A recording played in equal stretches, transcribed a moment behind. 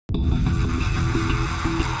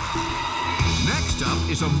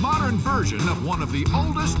is a modern version of one of the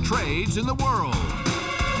oldest trades in the world.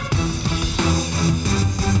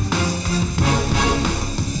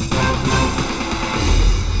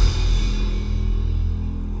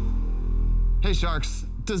 Hey Sharks,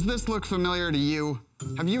 does this look familiar to you?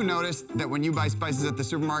 Have you noticed that when you buy spices at the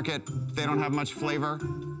supermarket, they don't have much flavor?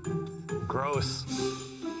 Gross.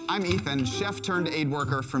 I'm Ethan, chef turned aid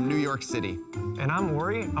worker from New York City. And I'm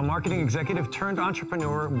Ori, a marketing executive turned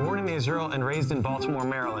entrepreneur, born in Israel and raised in Baltimore,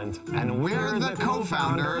 Maryland. And we're the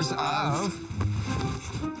co-founders of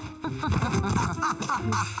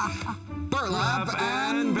Burlap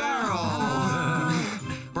Barrel.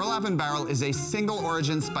 Burlap Barrel is a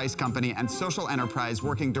single-origin spice company and social enterprise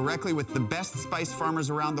working directly with the best spice farmers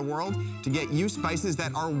around the world to get you spices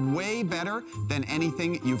that are way better than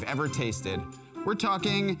anything you've ever tasted. We're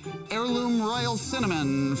talking heirloom royal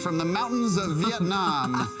cinnamon from the mountains of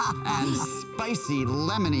Vietnam and spicy,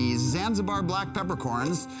 lemony Zanzibar black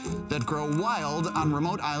peppercorns that grow wild on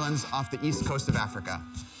remote islands off the east coast of Africa.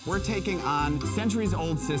 We're taking on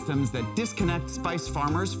centuries-old systems that disconnect spice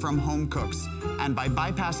farmers from home cooks. And by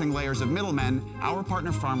bypassing layers of middlemen, our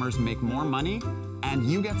partner farmers make more money, and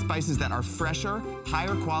you get spices that are fresher,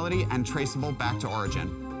 higher quality, and traceable back to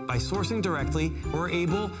origin. By sourcing directly, we're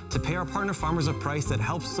able to pay our partner farmers a price that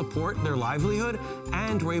helps support their livelihood,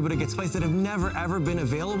 and we're able to get spices that have never, ever been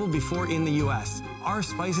available before in the U.S. Our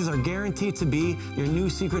spices are guaranteed to be your new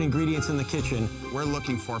secret ingredients in the kitchen. We're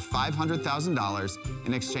looking for $500,000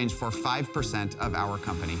 in exchange for 5% of our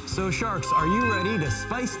company. So, Sharks, are you ready to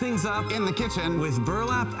spice things up in the kitchen with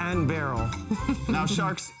Burlap and Barrel? Now,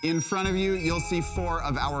 Sharks, in front of you, you'll see 4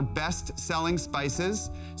 of our best-selling spices.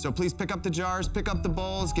 So please pick up the jars, pick up the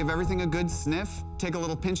bowls, give everything a good sniff, take a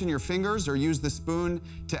little pinch in your fingers or use the spoon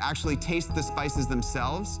to actually taste the spices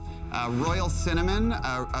themselves. Royal cinnamon,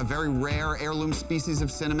 a very rare heirloom species of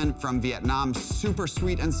cinnamon from Vietnam, super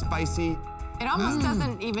sweet and spicy. It almost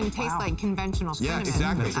doesn't even taste like conventional cinnamon. Yeah,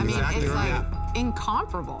 exactly. I mean, exactly it's right. like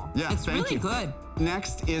incomparable. Yeah, it's really good.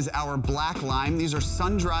 Next is our black lime. These are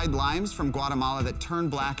sun-dried limes from Guatemala that turn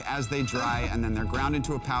black as they dry, and then they're ground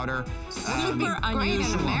into a powder. Super Great in a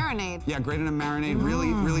unusual. marinade. Yeah, great in a marinade.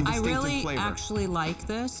 Really, really I distinctive really flavor. actually like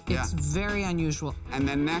this. It's Yeah. very unusual. And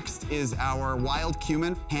then next is our wild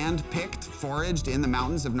cumin, hand-picked, foraged in the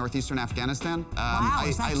mountains of northeastern Afghanistan. Wow,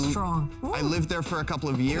 is that strong? I lived there for a couple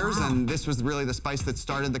of years, and this was really the spice that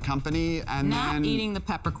started the company. And Not then, eating the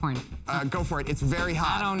peppercorn. Go for it. It's very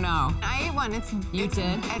hot. I don't know. I ate one. You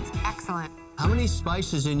did? It's excellent. How many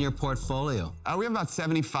spices in your portfolio? We have about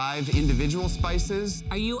 75 individual spices.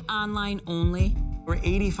 Are you online only? We're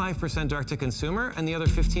 85% direct-to-consumer, and the other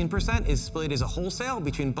 15% is split as a wholesale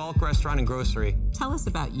between bulk, restaurant, and grocery. Tell us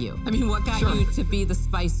about you. I mean, what got you to be the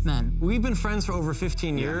spice man? We've been friends for over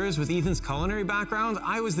 15 years. With Ethan's culinary background,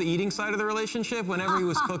 I was the eating side of the relationship. Whenever he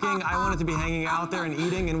was cooking, I wanted to be hanging out there and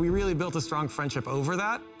eating, and we really built a strong friendship over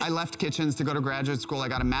that. I left kitchens to go to graduate school. I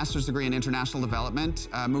got a master's degree in international development,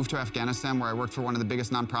 moved to Afghanistan, where I worked for one of the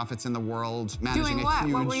biggest nonprofits in the world, managing Doing what? a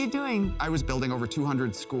huge... What were you doing? I was building over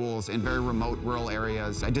 200 schools in very remote rural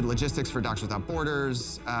areas. I did logistics for Doctors Without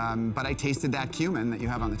Borders, but I tasted that cumin that you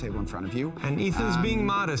have on the table in front of you. And Ethan's being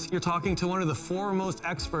modest. You're talking to one of the foremost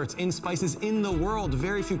experts in spices in the world.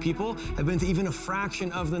 Very few people have been to even a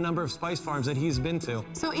fraction of the number of spice farms that he's been to.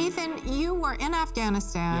 So, Ethan, you were in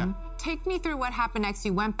Afghanistan. Yeah. Take me through what happened next.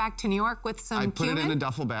 You went back to New York with some I put cumin? it in a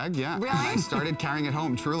duffel bag, yeah. Really? I started carrying it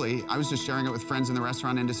home, truly. I was just sharing it with friends in the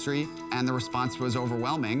restaurant industry, and the response was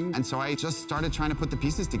overwhelming. And so I just started trying to put the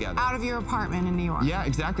pieces together. Out of your apartment in New York? Yeah,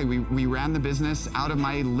 exactly. We ran the business out of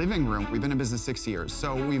my living room. We've been in business 6 years,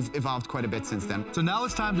 so we've evolved quite a bit since then. So now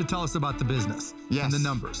it's time to tell us about the business and the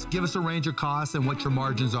numbers. Give us a range of costs and what your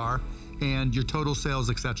margins are and your total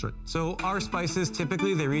sales, etc. So our spices,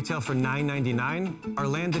 typically they retail for $9.99. Our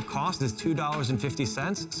landed cost is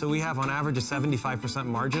 $2.50. So we have on average a 75%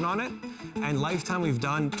 margin on it. And lifetime, we've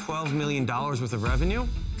done $12 million worth of revenue.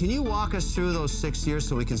 Can you walk us through those 6 years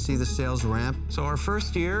so we can see the sales ramp? So our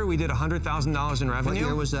first year, we did $100,000 in revenue. What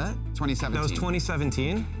year was that? 2017. That was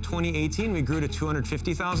 2017. 2018, we grew to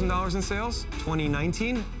 $250,000 in sales.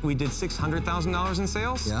 2019, we did $600,000 in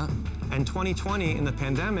sales. Yeah. And 2020, in the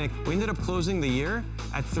pandemic, we ended up closing the year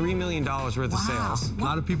at $3 million worth of sales. A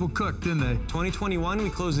lot of people cooked, didn't they? 2021, we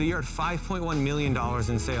closed the year at $5.1 million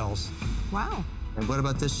in sales. Wow. And what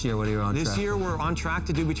about this year? What are you on track? This year, we're on track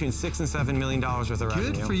to do between $6 and $7 million worth of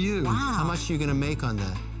revenue. Good for you. Wow. How much are you going to make on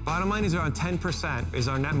that? Bottom line is around 10% is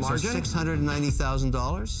our net margin. So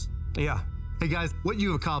 $690,000? Yeah. Hey guys, what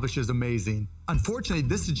you accomplished is amazing. Unfortunately,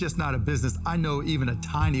 this is just not a business I know even a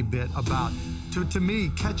tiny bit about. To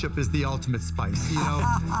me, ketchup is the ultimate spice. You know,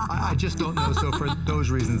 I just don't know, so for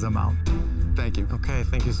those reasons, I'm out. Thank you. Okay,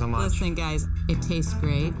 thank you so much. Listen, guys, it tastes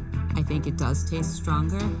great. I think it does taste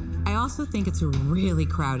stronger. I also think it's a really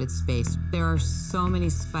crowded space. There are so many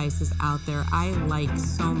spices out there. I like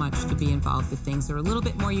so much to be involved with things that are a little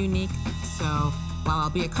bit more unique. So while I'll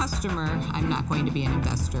be a customer, I'm not going to be an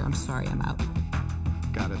investor. I'm sorry, I'm out.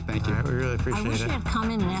 Got it. Thank you. All right, we really I appreciate wish it. you had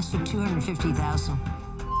come in and asked for $250,000.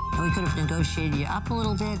 And we could have negotiated you up a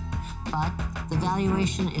little bit, but the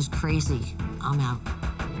valuation is crazy. I'm out.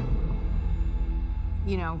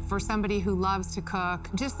 You know, for somebody who loves to cook,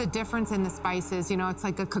 just the difference in the spices, you know, it's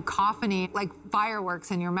like a cacophony, like fireworks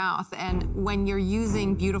in your mouth. And when you're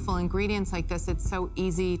using beautiful ingredients like this, it's so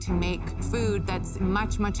easy to make food that's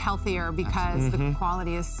much, much healthier because the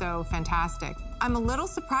quality is so fantastic. I'm a little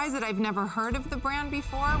surprised that I've never heard of the brand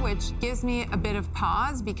before, which gives me a bit of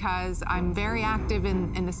pause because I'm very active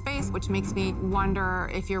in the space, which makes me wonder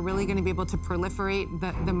if you're really going to be able to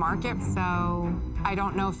proliferate the market. So I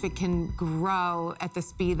don't know if it can grow at the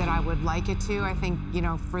speed that I would like it to. I think, you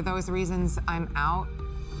know, for those reasons, I'm out.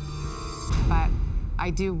 But I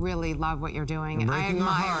do really love what you're doing. Breaking I our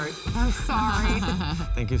admire. heart. I'm sorry.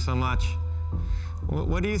 Thank you so much.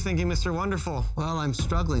 What are you thinking, Mr. Wonderful? Well, I'm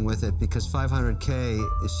struggling with it because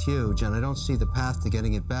 500K is huge, and I don't see the path to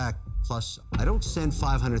getting it back. Plus, I don't send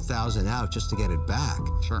 500,000 out just to get it back.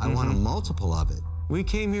 Sure. I want a multiple of it. We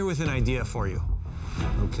came here with an idea for you.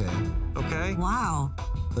 Okay, Okay? Wow.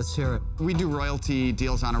 let's hear it. We do royalty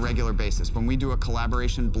deals on a regular basis. When we do a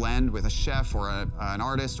collaboration blend with a chef or an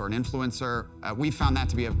artist or an influencer, we found that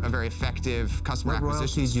to be a very effective customer What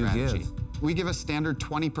acquisition royalties do you strategy. give? We give a standard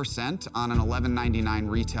 20% on an $11.99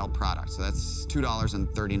 retail product, so that's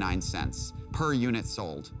 $2.39 per unit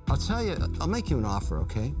sold. I'll tell you, I'll make you an offer,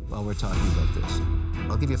 okay, while we're talking about this.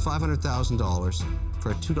 I'll give you $500,000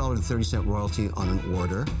 for a $2.30 royalty on an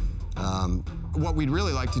order. What we'd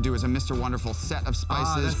really like to do is a Mr. Wonderful set of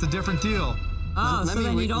spices. That's a different deal. Oh, Let so me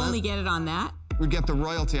then re- you'd let- only get it on that? We'd get the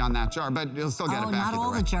royalty on that jar, but you'll still get Oh, it back not either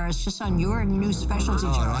all way. the jars, just on your new specialty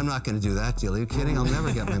Oh, jar. no, I'm not going to do that deal. Are you kidding? I'll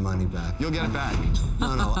never get my money back. You'll get it back.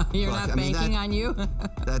 No. You're look, not I mean, banking on you?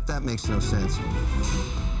 that makes no sense.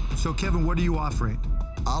 So, Kevin, what are you offering?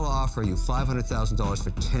 I'll offer you $500,000 for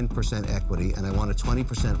 10% equity, and I want a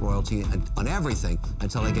 20% royalty on everything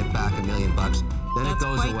until I get back $1 million. Then That's it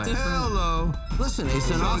goes quite away. different. Hello. Listen, it's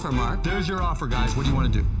an So, offer, Mark. There's your offer, guys. What do you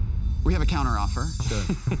want to do? We have a counter offer. Sure.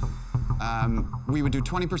 We would do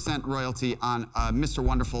 20% royalty on a Mr.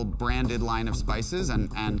 Wonderful branded line of spices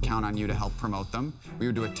and count on you to help promote them. We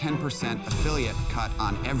would do a 10% affiliate cut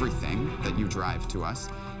on everything that you drive to us.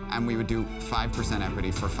 And we would do 5%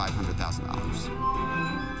 equity for $500,000.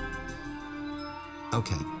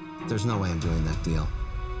 Okay, there's no way I'm doing that deal.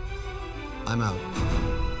 I'm out.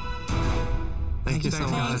 Thank you so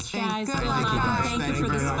much. Thanks, guys. Good Good luck, luck. guys. Thank Thank you you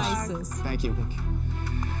for the very much. spices. Thank you.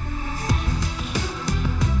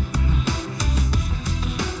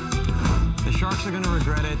 The sharks are going to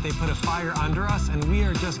regret it. They put a fire under us, and we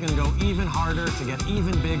are just going to go even harder to get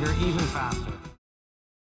even bigger, even faster.